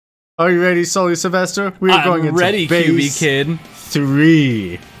Are you ready, Sully Sylvester? We are going into ready, base QB kid.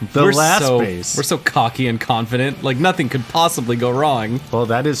 3. The last We're base. so cocky and confident. Like, nothing could possibly go wrong. Well,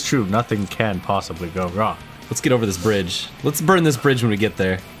 that is true. Nothing can possibly go wrong. Let's get over this bridge. Let's burn this bridge when we get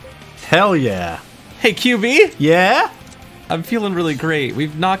there. Hell yeah. Hey, QB! Yeah? I'm feeling really great.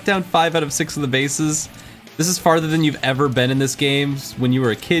 We've knocked down 5 out of 6 of the bases. This is farther than you've ever been in this game. When you were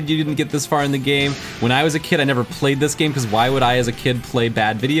a kid, you didn't get this far in the game. When I was a kid, I never played this game, because why would I, as a kid, play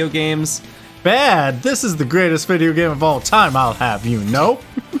bad video games? Bad? This is the greatest video game of all time, I'll have you know.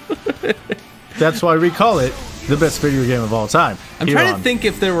 That's why we call it the best video game of all time. I'm trying to think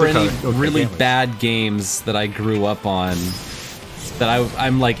if there were any really bad games that I grew up on that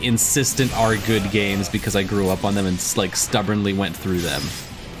I'm like insistent are good games because I grew up on them and like stubbornly went through them.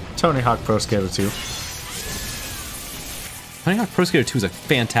 Tony Hawk Pro Skater 2. Tony Hawk Pro Skater 2 is a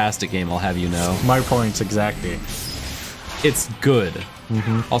fantastic game, I'll have you know. My points exactly. It's good.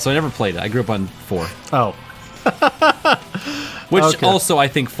 Also, I never played it. I grew up on 4. Oh. Which Okay. also I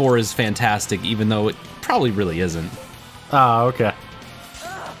think 4 is fantastic, even though it probably really isn't. Ah, okay.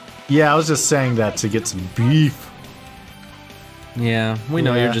 Yeah, I was just saying that to get some beef. Yeah, we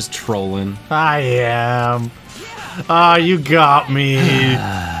know Yeah. you're just trolling. I am. Ah, you got me.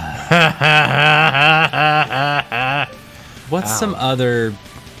 What's Ow. some other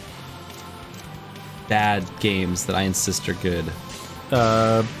bad games that I insist are good?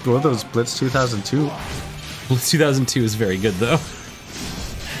 What are those? Blitz 2002? Blitz 2002 is very good, though.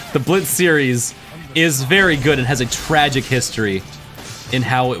 The Blitz series is very good and has a tragic history in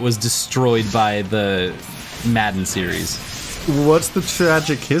how it was destroyed by the Madden series. What's the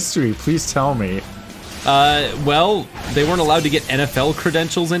tragic history? Please tell me. Well, they weren't allowed to get NFL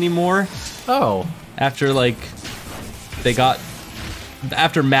credentials anymore Oh. after, like,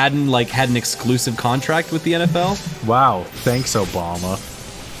 after Madden, like, had an exclusive contract with the NFL. Wow. Thanks, Obama.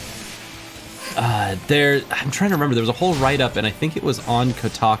 I'm trying to remember. There was a whole write-up, and I think it was on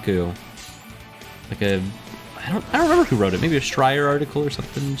Kotaku. Like I don't remember who wrote it. Maybe a Schreier article or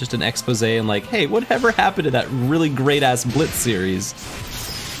something. Just an expose and like, hey, whatever happened to that really great-ass Blitz series?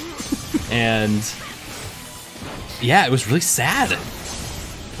 And yeah, it was really sad.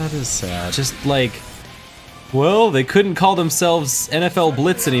 That is sad. Just like, well, they couldn't call themselves NFL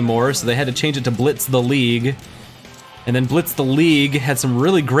Blitz anymore, so they had to change it to Blitz the League. And then Blitz the League had some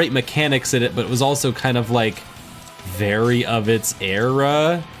really great mechanics in it, but it was also kind of like very of its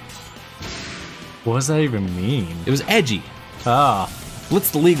era. What does that even mean? It was edgy. Ah. Blitz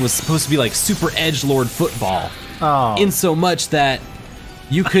the League was supposed to be like super edgelord football. Oh. In so much that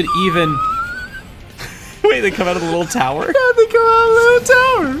you could even... Wait, they come out of the little tower? Yeah, they come out of the little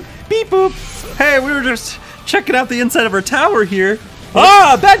tower. Beep boop. Hey, we were just checking out the inside of our tower here.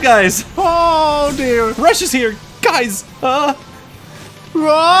 Ah, bad guys! Oh, dear. Rush is here! Guys!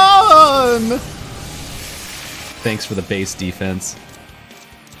 Run! Thanks for the base defense.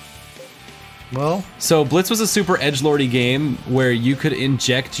 Well, So Blitz was a super edgelordy game where you could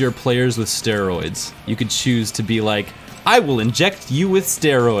inject your players with steroids. You could choose to be like, I will inject you with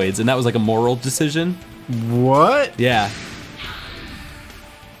steroids, and that was like a moral decision. what? Yeah.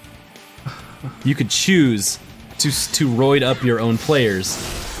 You could choose to roid up your own players,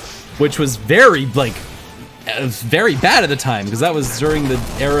 which was very very bad at the time because that was during the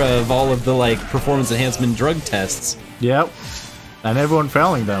era of all of the like performance enhancement drug tests. Yep. And everyone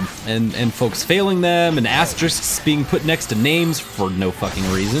failing them. And folks failing them, and asterisks being put next to names for no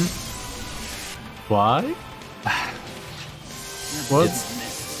fucking reason. Why? What?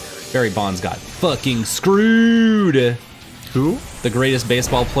 Barry Bonds got fucking screwed. Who? The greatest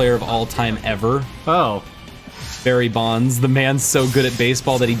baseball player of all time ever. Oh. Barry Bonds, the man's so good at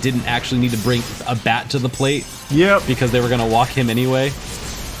baseball that he didn't actually need to bring a bat to the plate Yep. because they were gonna walk him anyway.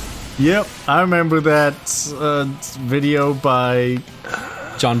 Yep. I remember that video by...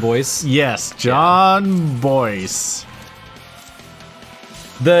 John Boyce. Yes, John Boyce.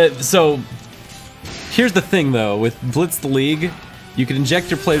 So here's the thing though, with Blitz the League, you could inject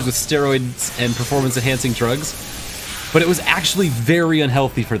your players with steroids and performance enhancing drugs, but it was actually very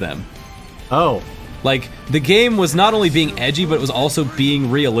unhealthy for them. Oh. Like, the game was not only being edgy, but it was also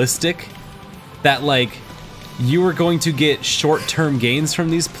being realistic. That, like, you are going to get short-term gains from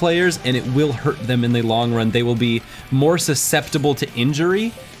these players, and it will hurt them in the long run. They will be more susceptible to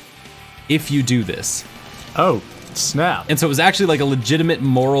injury if you do this. Oh, snap. And so it was actually, like, a legitimate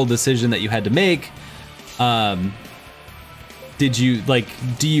moral decision that you had to make.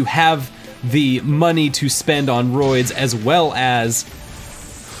 Do you have the money to spend on roids as well as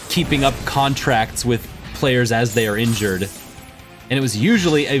keeping up contracts with players as they are injured? And it was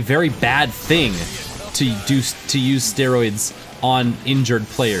usually a very bad thing to use steroids on injured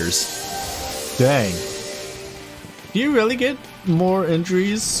players. Dang. Do you really get more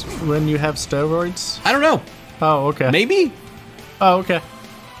injuries when you have steroids? I don't know. Oh, okay. Maybe? Oh, okay.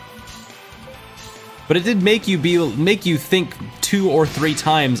 But it did make you think 2 or 3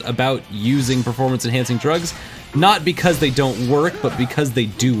 times about using performance enhancing drugs, not because they don't work, but because they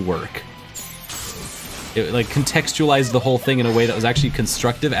do work. It like contextualized the whole thing in a way that was actually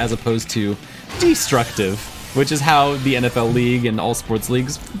constructive as opposed to destructive, which is how the NFL league and all sports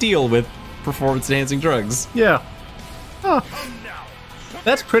leagues deal with performance enhancing drugs. Yeah. Huh.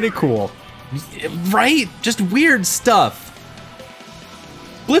 That's pretty cool. Right? Just weird stuff.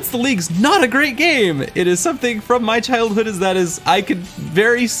 Blitz the League's not a great game. It is something from my childhood I could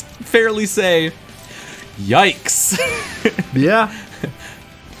very fairly say, yikes. Yeah.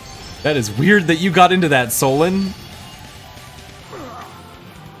 That is weird that you got into that, Solon.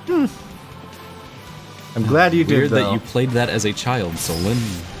 I'm glad you did, Weird though. that you played that as a child, Solon.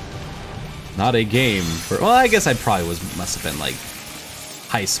 Not a game for... Well, I guess I probably must have been like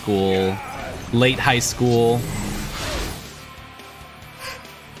high school, late high school.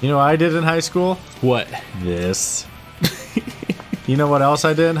 You know what I did in high school? What? This. You know what else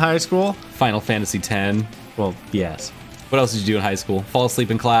I did in high school? Final Fantasy X. Well, yes. What else did you do in high school? Fall asleep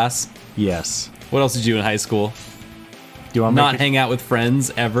in class? Yes. What else did you do in high school? Do you want to Not hang out with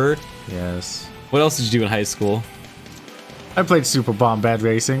friends ever? Yes. What else did you do in high school? I played Super Bombad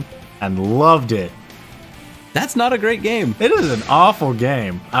Racing and loved it. That's not a great game. It is an awful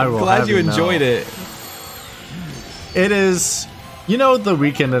game. I'm Glad you enjoyed it. It is... You know the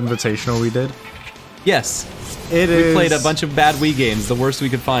Weekend Invitational we did? Yes. We Played a bunch of bad Wii games, the worst we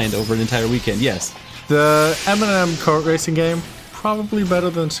could find over an entire weekend. Yes. The M&M kart racing game, probably better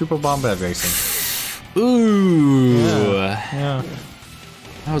than Super Bombad Racing. Ooh. Yeah.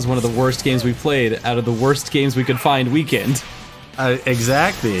 That was one of the worst games we played out of the worst games we could find weekend.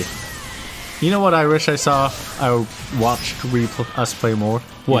 Exactly. You know what I wish I saw? I watched us play more.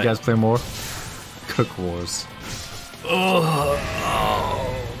 What? You guys play more? Cook Wars. Oh,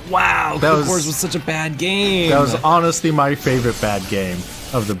 wow. Cook Wars was such a bad game. That was honestly my favorite bad game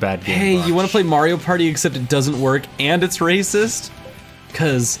of the bad game Hey, bunch. you want to play Mario Party except it doesn't work and it's racist?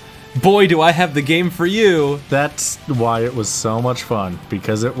 Because, boy, do I have the game for you. That's why it was so much fun,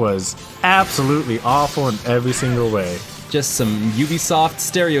 because it was absolutely awful in every single way. Just some Ubisoft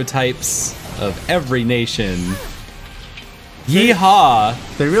stereotypes of every nation. Yeehaw!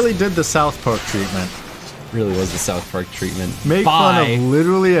 They really did the South Park treatment. Really was the South Park treatment. Make fun of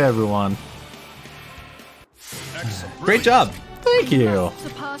literally everyone. Great job. Thank you. I hope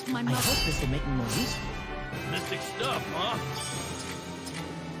this will make me more useful. Mystic stuff, huh?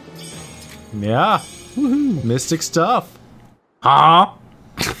 Yeah. Woohoo. Mystic stuff. Huh?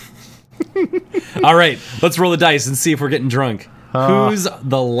 All right, let's roll the dice and see if we're getting drunk. Who's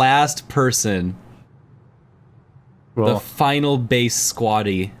the last person? The Well, final base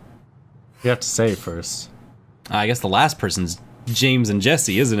squatty. you have to say it first. I guess the last person's James and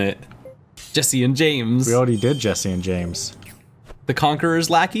Jesse, isn't it? Jesse and James. We already did Jesse and James. The Conqueror's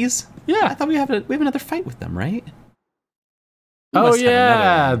lackeys? Yeah. I thought we have another fight with them, right? We Oh must have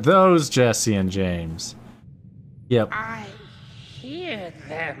yeah, another. those Jesse and James. Yep. I hear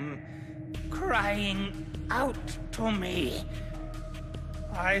them crying out to me.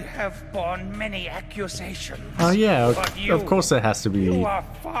 I have borne many accusations. Oh yeah, but of course it has to be You are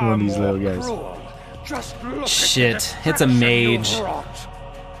far one of these more little guys. cruel. Just look Shit, at the it's a destruction mage. you've wrought.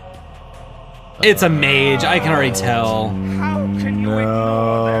 It's a mage, I can already tell. How can you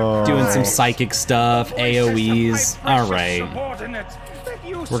ignore their Doing some cries? psychic stuff, AoEs. Alright.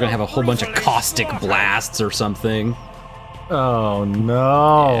 We're gonna have a whole bunch of caustic blasts or something. Oh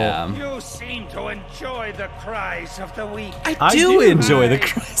no. Yeah. You seem to enjoy the cries of the weak. I do enjoy the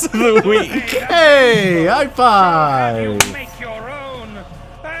cries of the week. Hey, high You five! make your own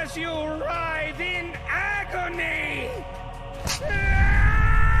as you writhe in agony.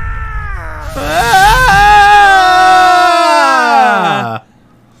 Ah!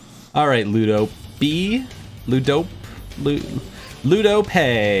 Alright, Ludo B. Ludope.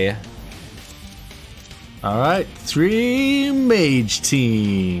 Ludope. All right, 3 mage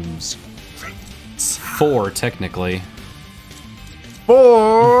teams. 4, technically.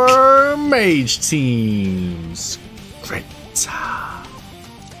 4 mage teams. Great.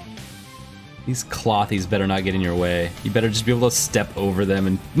 These clothies better not get in your way. You better just be able to step over them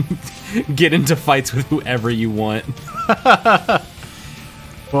and get into fights with whoever you want.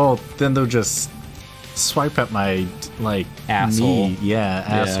 Well, then they'll just swipe at my, like, Asshole. knee. Yeah,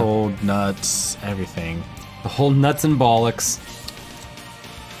 asshole, nuts, everything. The whole nuts and bollocks.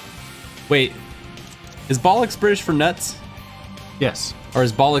 Wait, is bollocks British for nuts? Yes. Or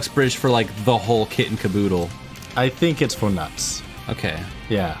is Bollocks British for like the whole kit and caboodle? I think it's for nuts. Okay.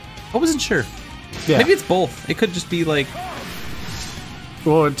 Yeah. I wasn't sure. Yeah. Maybe it's both. It could just be like...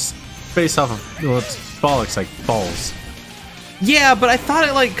 Well, it's based off of... Well, it's bollocks, like balls. Yeah, but I thought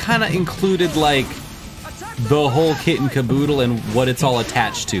it like kind of included like the whole kit and caboodle and what it's all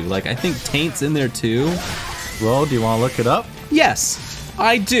attached to. Like, I think taint's in there too. Well, do you want to look it up? Yes,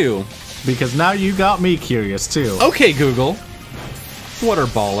 I do. Because now you got me curious, too. Okay, Google. What are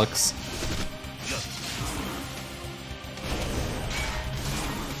bollocks?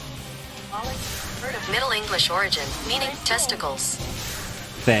 Word of Middle English origin, meaning testicles.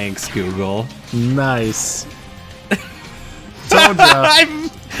 Thanks, Google. Nice. Told ya. I'm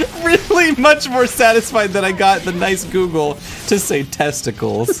really much more satisfied that I got the nice Google to say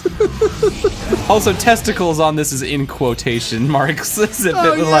testicles. Also, testicles on this is in quotation marks, as if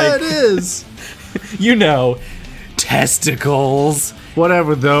Oh, it was yeah, like, it is. you know, testicles.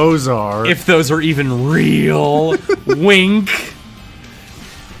 Whatever those are. If those are even real. Wink.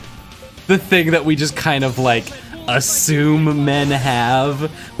 The thing that we just kind of like assume men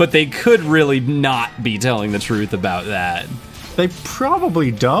have, but they could really not be telling the truth about that. They probably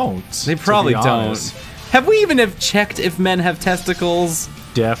don't. They probably to be don't. honest. Have we even have checked if men have testicles?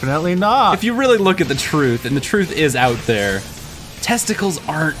 Definitely not. If you really look at the truth, and the truth is out there, testicles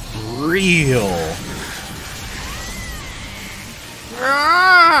aren't real.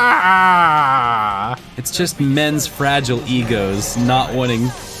 Ah! It's just men's fragile egos not wanting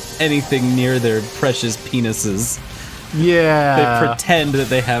anything near their precious penises. They Yeah. pretend that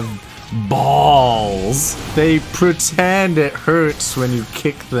they have balls. They pretend it hurts when you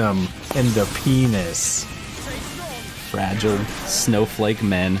kick them in the penis. Fragile snowflake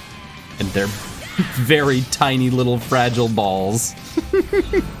men and their very tiny little fragile balls.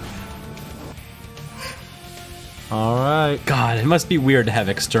 All right. God, it must be weird to have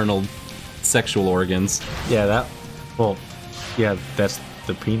external sexual organs. Yeah, that. Well, yeah, that's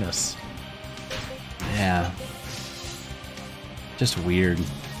the penis. Yeah. Just weird.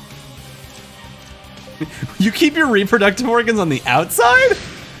 You keep your reproductive organs on the outside?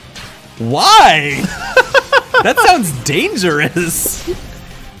 Why? That sounds dangerous.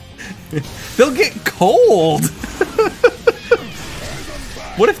 They'll get cold.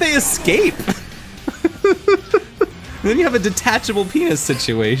 What if they escape? Then you have a detachable penis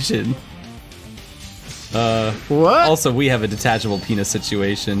situation. What? Also, we have a detachable penis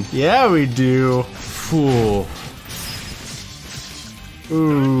situation. Yeah, we do. Ooh.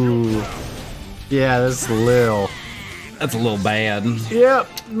 Ooh. Yeah, that's Lil. That's a little bad. Yep,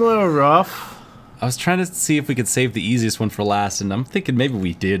 a little rough. I was trying to see if we could save the easiest one for last, and I'm thinking maybe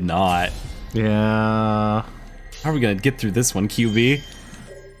we did not. Yeah. How are we gonna get through this one, QB?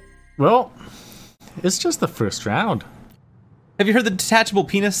 Well, it's just the first round. Have you heard the detachable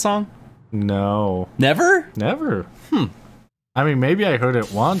penis song? No. Never? Never. I mean, maybe I heard it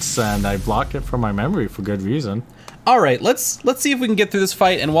once and I blocked it from my memory for good reason. All right, let's see if we can get through this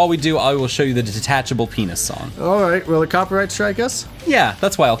fight, and while we do, I will show you the detachable penis song. All right, will the copyright strike us? Yeah,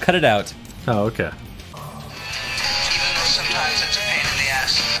 that's why I'll cut it out. Oh, okay. Even though sometimes it's a pain in the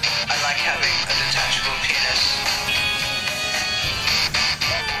ass, I like having a detachable penis.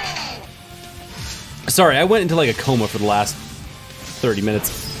 Sorry, I went into like a coma for the last 30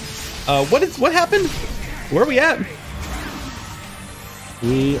 minutes. What happened? Where are we at?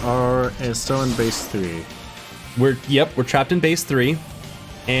 We are still in base 3. We're trapped in base 3,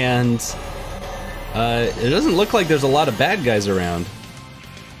 and it doesn't look like there's a lot of bad guys around.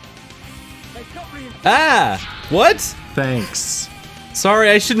 Ah! What? Thanks. Sorry,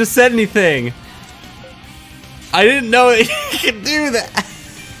 I shouldn't have said anything. I didn't know that you could do that.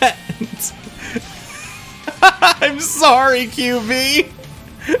 I'm sorry, QB.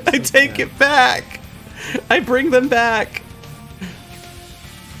 I take it back. I bring them back.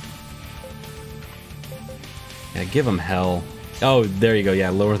 Yeah, give them hell. Oh, there you go.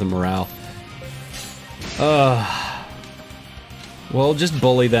 Yeah, lower the morale. Well, just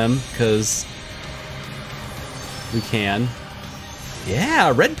bully them, because we can.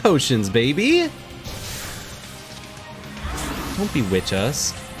 Yeah, red potions, baby. Don't bewitch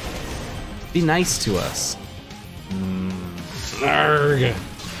us. Be nice to us. Arrgh.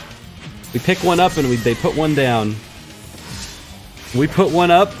 We pick one up and they put one down. We put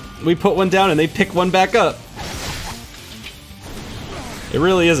one up, we put one down, and they pick one back up. It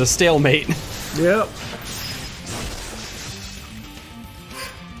really is a stalemate. Yep.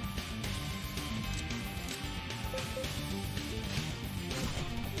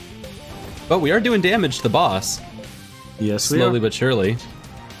 But we are doing damage to the boss. Yes, we Slowly are. but surely.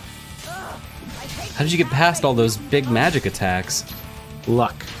 How did you get past all those big magic attacks?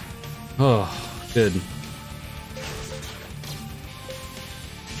 Luck. Oh, good.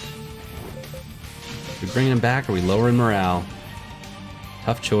 We bringing him back or we lowering morale?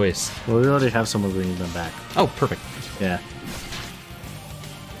 Tough choice. Well, we already have someone bringing them back. Oh, perfect. Yeah.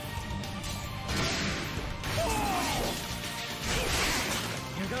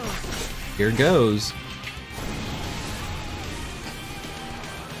 Here goes.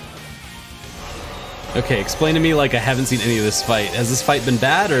 Okay, explain to me like I haven't seen any of this fight. Has this fight been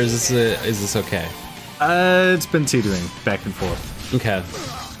bad or is this okay? It's been teetering back and forth. Okay.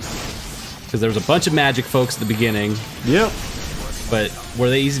 Because there was a bunch of magic folks at the beginning, Yep. but were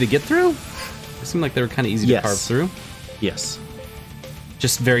they easy to get through? It seemed like they were kind of easy Yes. to carve through. Yes.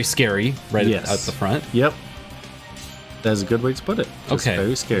 Just very scary right Yes. out the front. Yep. That's a good way to put it. Just Okay.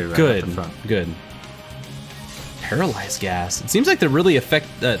 very scary right Good. out the front. Good. Paralyzed gas. It seems like they're really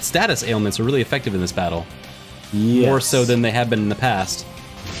status ailments are really effective in this battle. Yes. More so than they have been in the past.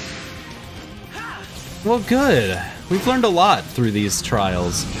 Well, good. We've learned a lot through these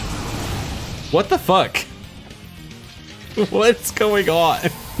trials. What the fuck? What's going on?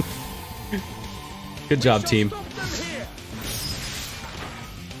 Good job, team.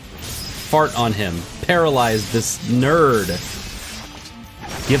 Fart on him. Paralyze this nerd.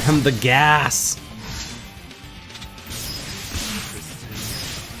 Give him the gas.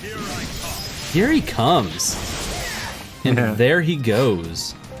 Here he comes. And Yeah. there he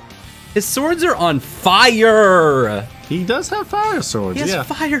goes. His swords are on fire! He does have fire swords, He has yeah.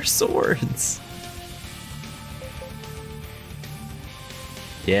 fire swords.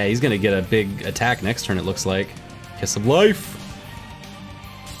 Yeah, he's gonna get a big attack next turn, it looks like. Kiss of life.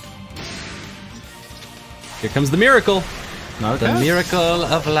 Here comes the miracle. Okay. The miracle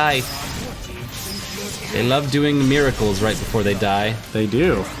of life. They love doing miracles right before they die. They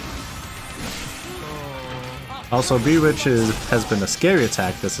do. Also, Bewitch has been a scary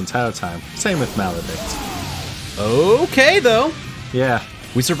attack this entire time. Same with Maledict. Okay, though. Yeah.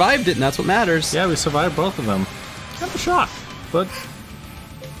 We survived it, and that's what matters. Yeah, we survived both of them. Kind of shocked, but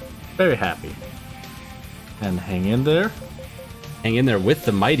very happy. And hang in there. Hang in there with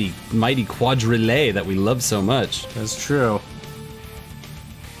the mighty quadrille that we love so much. That's true.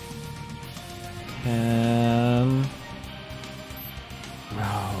 And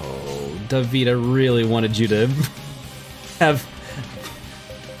Oh, David, I really wanted you to have...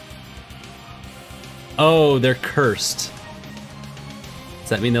 Oh, they're cursed. Does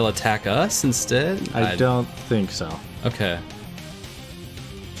that mean they'll attack us instead? I don't think so. Okay.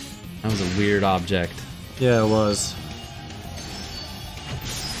 That was a weird object. Yeah, it was.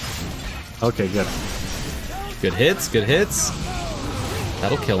 Okay, good. Good hits, good hits.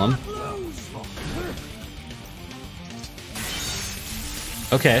 That'll kill him.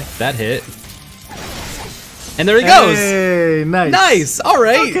 Okay, that hit. And there he goes! Hey, nice. Nice!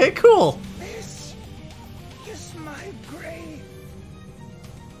 Alright! Okay, cool. This is my grave.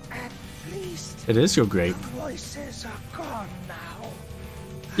 At least It is your grape. voices are gone now.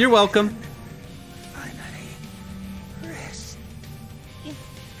 You're welcome. Finally, rest in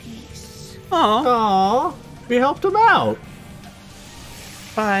peace. Aw. Aw, we helped him out.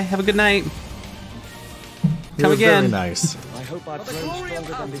 Bye, have a good night. You Come were again. Very nice. I hope I've grown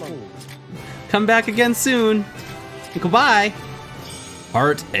stronger than before. Come back again soon. Goodbye.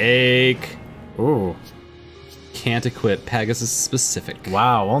 Heartache. Ooh, Can't equip Pegasus specific.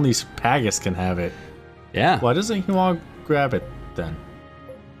 wow. Only Pagus can have it. Yeah. Why doesn't he want to grab it then?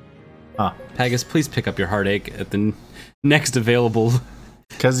 Huh? Pegasus, please pick up your heartache at the next available.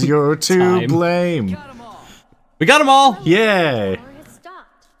 Because you're to Time. blame. We got them all. Yay! War has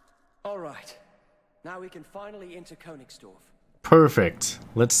stopped. All right. Now we can finally enter Königsdorf. Perfect.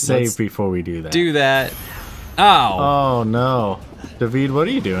 Let's save Let's before we do that. Do that. Ow. Oh no, David, what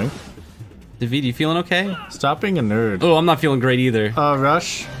are you doing? David, you feeling okay? Stop being a nerd. Oh, I'm not feeling great either.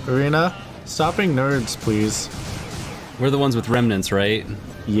 Rush, Arena, stop being nerds, please. We're the ones with remnants, right?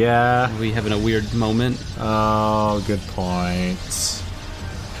 Yeah. Are we having a weird moment? Oh, good point.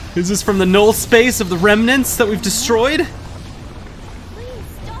 Is this from the null space of the remnants that we've destroyed?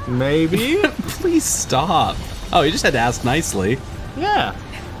 Maybe. Please stop. Oh, you just had to ask nicely. Yeah.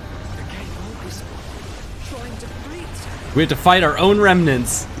 We have to fight our own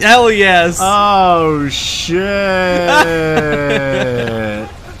remnants. Hell yes. Oh shit.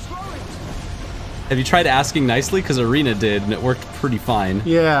 Have you tried asking nicely? Because Arena did, and it worked pretty fine.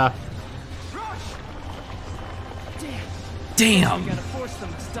 Yeah. Damn.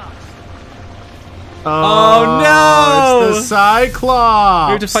 Oh, no! It's the Cyclops.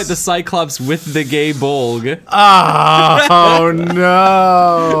 We have to fight the Cyclops with the gay Bolg. Oh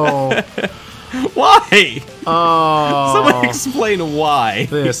no. Why? Oh, Someone explain why.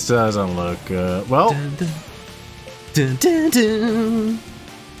 this doesn't look good. Well, Dun, dun, dun.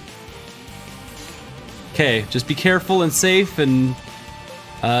 Okay, just be careful and safe and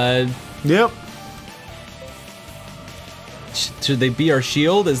yep. should they be our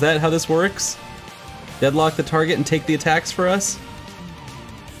shield? Is that how this works? Deadlock the target and take the attacks for us?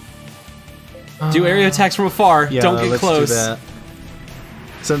 Do area attacks from afar. Yeah, Don't get let's close. do that.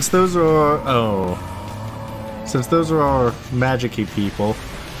 Since those are our magic-y people.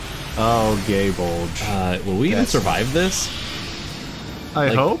 Oh, gay bulge. Will we even Yes. survive this? I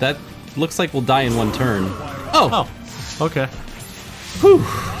Like, hope. that looks like we'll die in one turn. Oh, Okay. whew.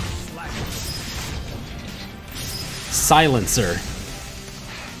 Silencer.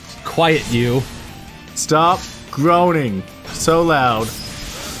 Quiet you. Stop groaning so loud.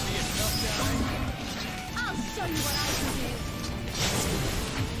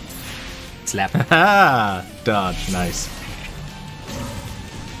 Slap. Ah, dodge. Nice.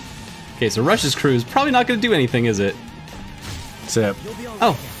 Okay, so Rush's crew is probably not going to do anything, is it? Sip.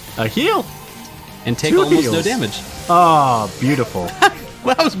 Oh, A heal. and take Two almost no heals. damage. Oh, beautiful.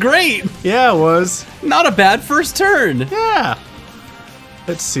 Well, that was great. Yeah, it was. Not a bad first turn. Yeah.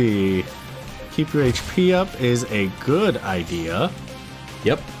 Let's see. Keep your HP up is a good idea.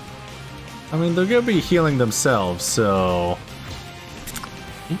 Yep. I mean, they're gonna be healing themselves, so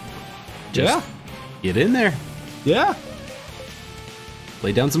Just get in there. yeah.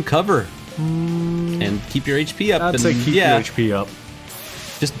 Lay down some cover. And keep your HP up. I'd and say keep yeah, your HP up.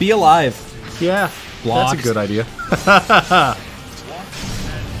 just be alive. Yeah, Blocked. that's a good idea.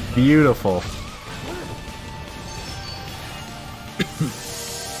 Beautiful.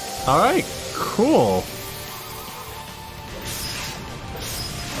 All right, cool.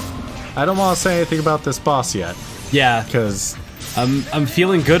 I don't want to say anything about this boss yet, Yeah, because I'm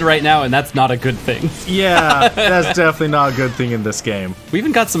feeling good right now, and that's not a good thing. yeah, that's definitely not a good thing in this game. We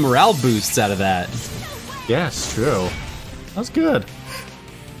even got some morale boosts out of that. Yeah, it's true. That's good.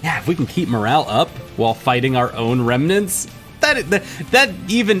 Yeah, if we can keep morale up while fighting our own remnants, that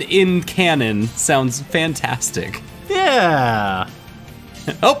even in canon sounds fantastic. Yeah.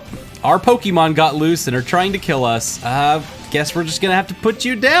 Oh, our Pokemon got loose and are trying to kill us. Guess we're just gonna have to put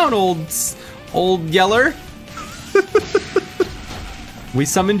you down, old Yeller. We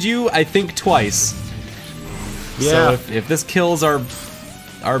summoned you, I think, twice. Yeah. So if this kills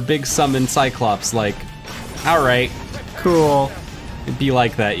our big summon Cyclops, like, all right, Cool. it'd be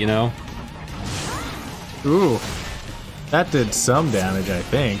like that, you know. Ooh. That did some damage, I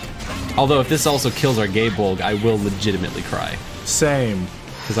think. Although if this also kills our Gaybulg, I will legitimately cry Same.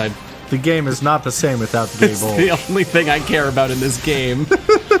 because The game is not the same without the it's Gable. the only thing I care about in this game.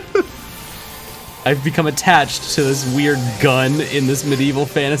 I've become attached to this weird gun in this medieval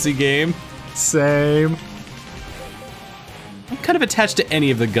fantasy game. Same. I'm kind of attached to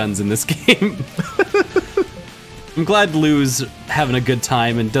any of the guns in this game. I'm glad Lou's having a good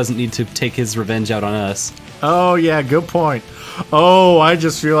time and doesn't need to take his revenge out on us. Oh, yeah, good point. Oh, I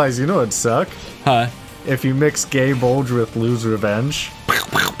just realized, you know what'd suck? Huh? If you mix Gay Bulge with Lose Revenge.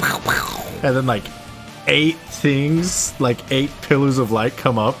 And then, like, 8 things, like 8 pillars of light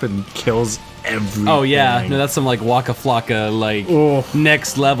come up and kills everything. Oh yeah, no, that's some like Waka Flocka, like Oh.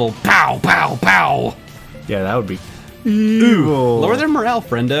 next level. Pow, pow, pow. Yeah, that would be evil. Lower their morale,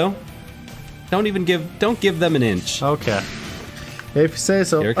 friendo. Don't give them an inch. Okay. If you say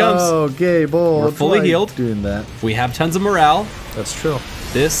so. Here it comes. Oh, Gay Bulge. We're fully why healed. Doing that. We have tons of morale. That's true.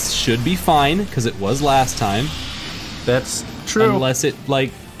 This should be fine because it was last time, That's true. unless it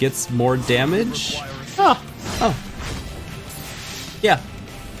like gets more damage. Ah, Oh, yeah,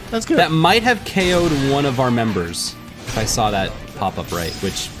 that's good. that might have KO'd one of our members if I saw that pop up right,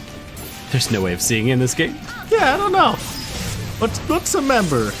 which there's no way of seeing in this game. Yeah, I don't know. What's a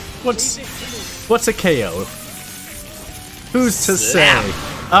member? What's a KO? Who's to Slap. say?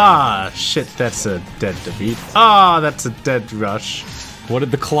 Ah, shit, that's a dead defeat. Ah, that's a dead rush. What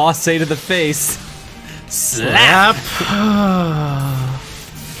did the claw say to the face? Slap.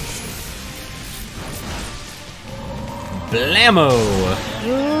 Blammo!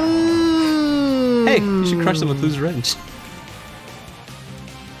 Hey, you should crush them with Lose Revenge.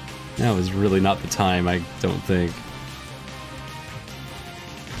 That was really not the time, I don't think.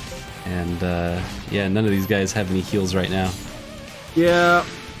 And, yeah, none of these guys have any heals right now. Yeah.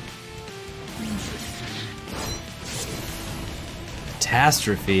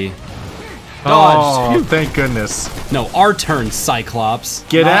 Catastrophe. Dodged. Oh, thank goodness. No, our turn, Cyclops.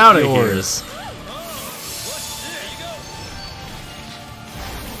 Get not out of here. yours.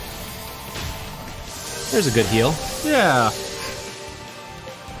 There's a good heal. Yeah.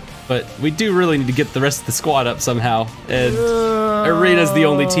 But we do really need to get the rest of the squad up somehow, and Arena's the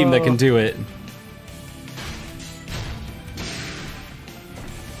only team that can do it.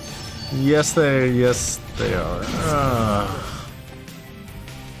 Yes, they are.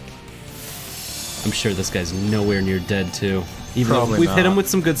 I'm sure this guy's nowhere near dead too. Even Probably though we've hit not. him with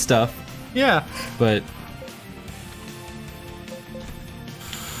some good stuff, Yeah. but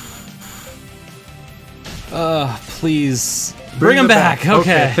please bring him back.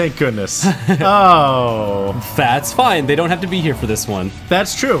 Okay. Thank goodness. Oh, That's fine. They don't have to be here for this one.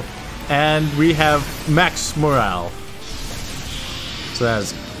 that's true. And we have max morale. So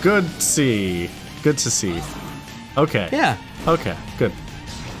that's good to see. Good to see. Okay. Yeah. Okay, good.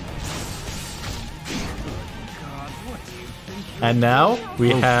 And now we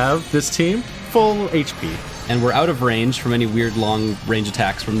have this team full HP. And we're out of range from any weird long range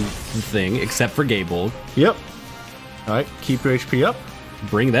attacks from the thing, except for Gable. Yep. Alright, keep your HP up.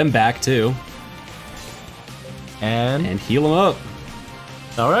 Bring them back too. And And heal them up.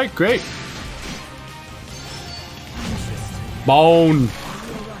 alright, great. Bone.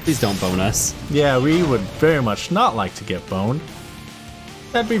 Please don't bone us. Yeah, we would very much not like to get boned.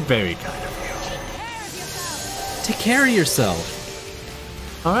 That'd be very kind of Take care of yourself.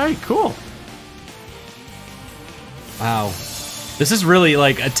 you. Alright, cool. Wow. This is really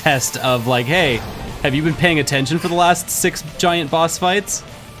like a test of like, hey, have you been paying attention for the last 6 giant boss fights?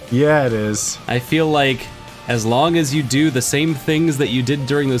 Yeah, it is. I feel like as long as you do the same things that you did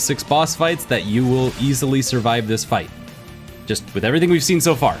during those 6 boss fights, that you will easily survive this fight. Just with everything we've seen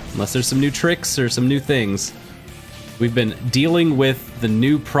so far, unless there's some new tricks or some new things. We've been dealing with the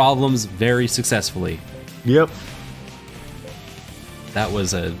new problems very successfully. Yep. That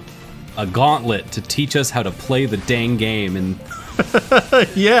was a gauntlet to teach us how to play the dang game, and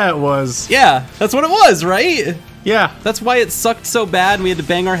Yeah, it was. yeah, that's what it was, right? Yeah. That's why it sucked so bad and we had to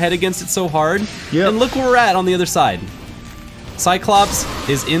bang our head against it so hard. Yep. And look where we're at on the other side. Cyclops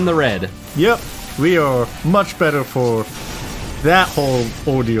is in the red. Yep. We are much better for that whole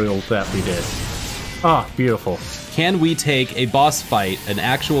ordeal that we did. Ah, beautiful. Can we take a boss fight, an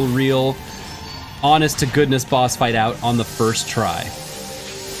actual real, honest to goodness boss fight out on the first try?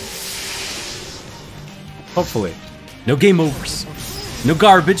 Hopefully. No game overs. No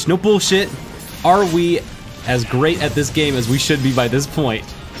garbage, no bullshit. Are we as great at this game as we should be by this point?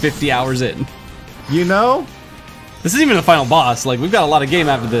 50 hours in. You know? This isn't even the final boss. Like, we've got a lot of game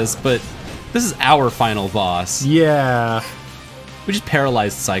after this, but this is our final boss. Yeah. We just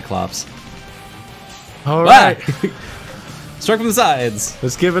paralyzed Cyclops. Alright. Strike from the sides.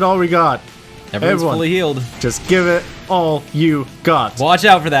 Let's give it all we got. Everyone's Everyone. fully healed. Just give it all you got. Watch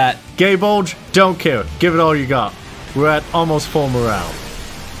out for that. Gay Bulge, don't care. Give it all you got. We're at almost full morale.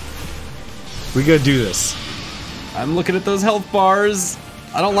 We gotta do this. I'm looking at those health bars.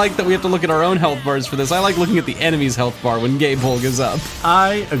 I don't like that we have to look at our own health bars for this. I like looking at the enemy's health bar when Gable gives up.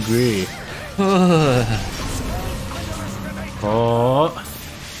 I agree. Oh.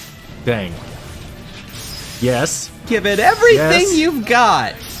 Dang. Yes. Give it everything Yes. you've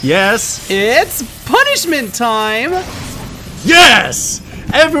got. Yes. It's punishment time. Yes!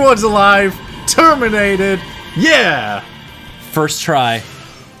 Everyone's alive. Terminated. Yeah. First try.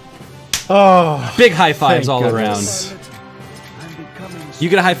 Oh. Big high fives Thank all goodness. around. You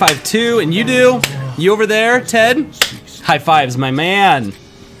get a high five too, and you do. You over there, Ted? High fives, my man.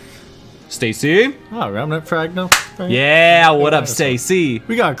 Stacy? Oh, Remnant Fragno. Yeah, what up, Stacy?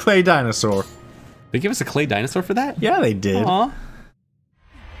 We got a clay dinosaur. They give us a clay dinosaur for that? Yeah, they did. Aw.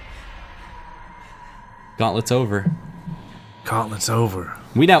 Gauntlet's over. Gauntlet's over.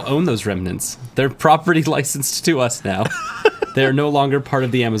 We now own those remnants. They're property licensed to us now. They're no longer part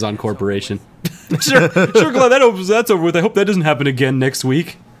of the Amazon Corporation. sure, glad that's over with. I hope that doesn't happen again next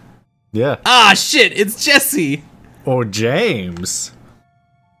week. Yeah. Ah, shit, it's Jesse. Or James.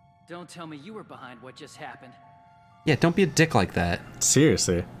 Don't tell me you were behind what just happened. Yeah, don't be a dick like that.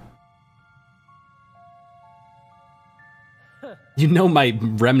 Seriously. You know my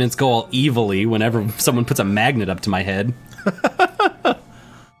remnants go all evilly whenever someone puts a magnet up to my head. The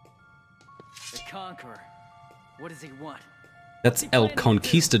Conqueror. What does he want? That's El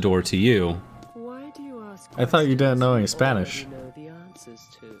Conquistador to you. Why do you ask? I thought you didn't know any Spanish. Know the answers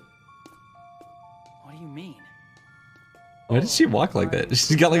to. What do you mean? Why did she walk like that?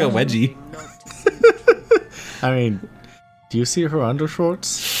 She's got like a wedgie. I mean, do you see her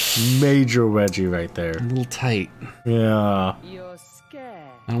undershorts? Major wedgie right there. A little tight. Yeah. You're scared.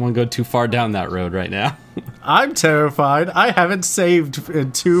 I don't want to go too far down that road right now. I'm terrified. I haven't saved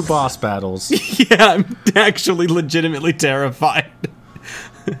in 2 boss battles. Yeah, I'm actually legitimately terrified.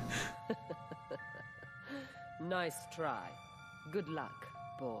 Nice try. Good luck,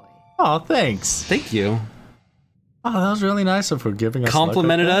 boy. Oh, thanks. Thank you. Oh, that was really nice of her giving us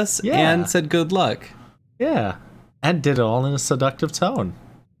Complimented luck like that. us Yeah. and said good luck. Yeah. And did it all in a seductive tone.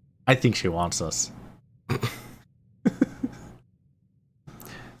 I think she wants us.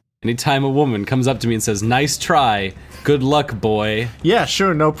 Anytime a woman comes up to me and says, nice try, good luck, boy. Yeah,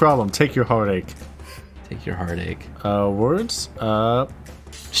 sure, no problem. Take your heartache. Take your heartache. Words?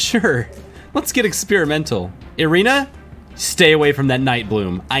 Sure. Let's get experimental. Irina, stay away from that night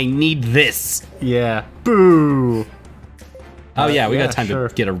bloom. I need this. Yeah. Boo! Oh yeah, we yeah, got time sure.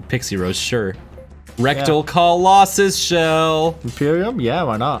 to get a pixie rose, sure. Rectal Colossus shell. Imperium? Yeah,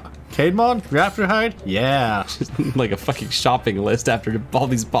 why not? Cademon? Raptor Hide? Yeah. Like a fucking shopping list after all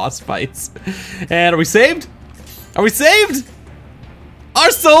these boss fights. And are we saved? Are we saved?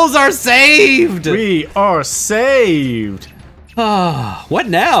 Our souls are saved! We are saved! Ah, what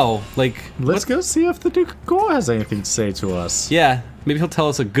now? Like, Let's go see if the Duke of Gore has anything to say to us. yeah, maybe he'll tell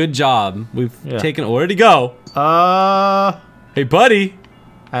us a good job. We've Yeah. taken, where'd he go? Hey, buddy.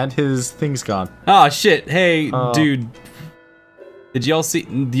 And his thing's gone. Ah, shit. Hey, dude. Did y'all see,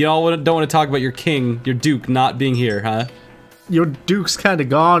 y'all don't want to talk about your king, your duke, not being here, huh? Your Duke's kinda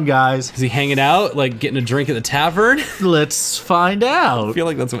gone, guys. Is he hanging out, like getting a drink at the tavern? Let's find out. I feel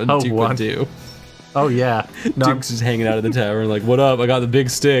like that's what a duke would do. Oh, yeah. No, Duke's just hanging out at the tavern, like, what up? I got the big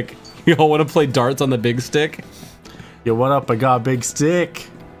stick. Y'all want to play darts on the big stick? yo, what up? I got a big stick.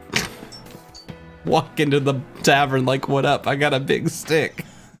 Walk into the tavern like, what up? I got a big stick.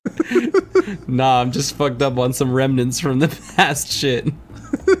 Nah, I'm just fucked up on some remnants from the past shit.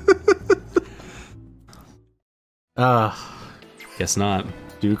 Guess not.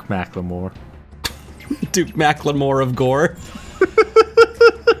 Duke Macklemore. Duke Macklemore of Gore.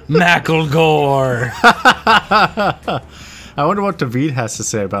 Macklegore. I wonder what David has to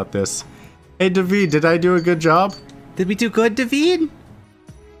say about this. Hey, David, did I do a good job? Did we do good, David?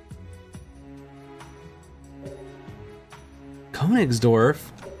 Königsdorf.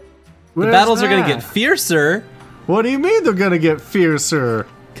 The Where's battles are gonna that? get fiercer. What do you mean they're gonna get fiercer?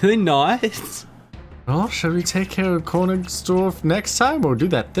 Can they not? Well, should we take care of Königsdorf next time or do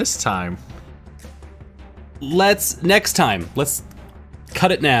that this time? Next time. Let's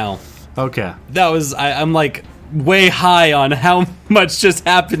cut it now. Okay. That was, I'm like way high on how much just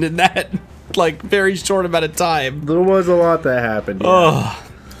happened in that like very short amount of time. There was a lot that happened. Yeah. Oh,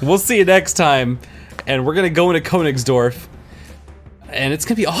 we'll see you next time. And we're gonna go into Königsdorf. And it's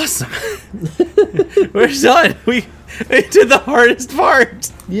gonna be awesome. We're done. We did the hardest part.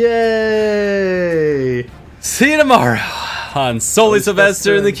 Yay! See you tomorrow on Solly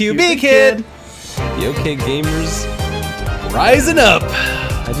Sylvester and the QB Kid. The OK Gamers rising up.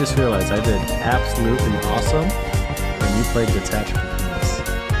 I just realized I did absolutely awesome when you played Detachment.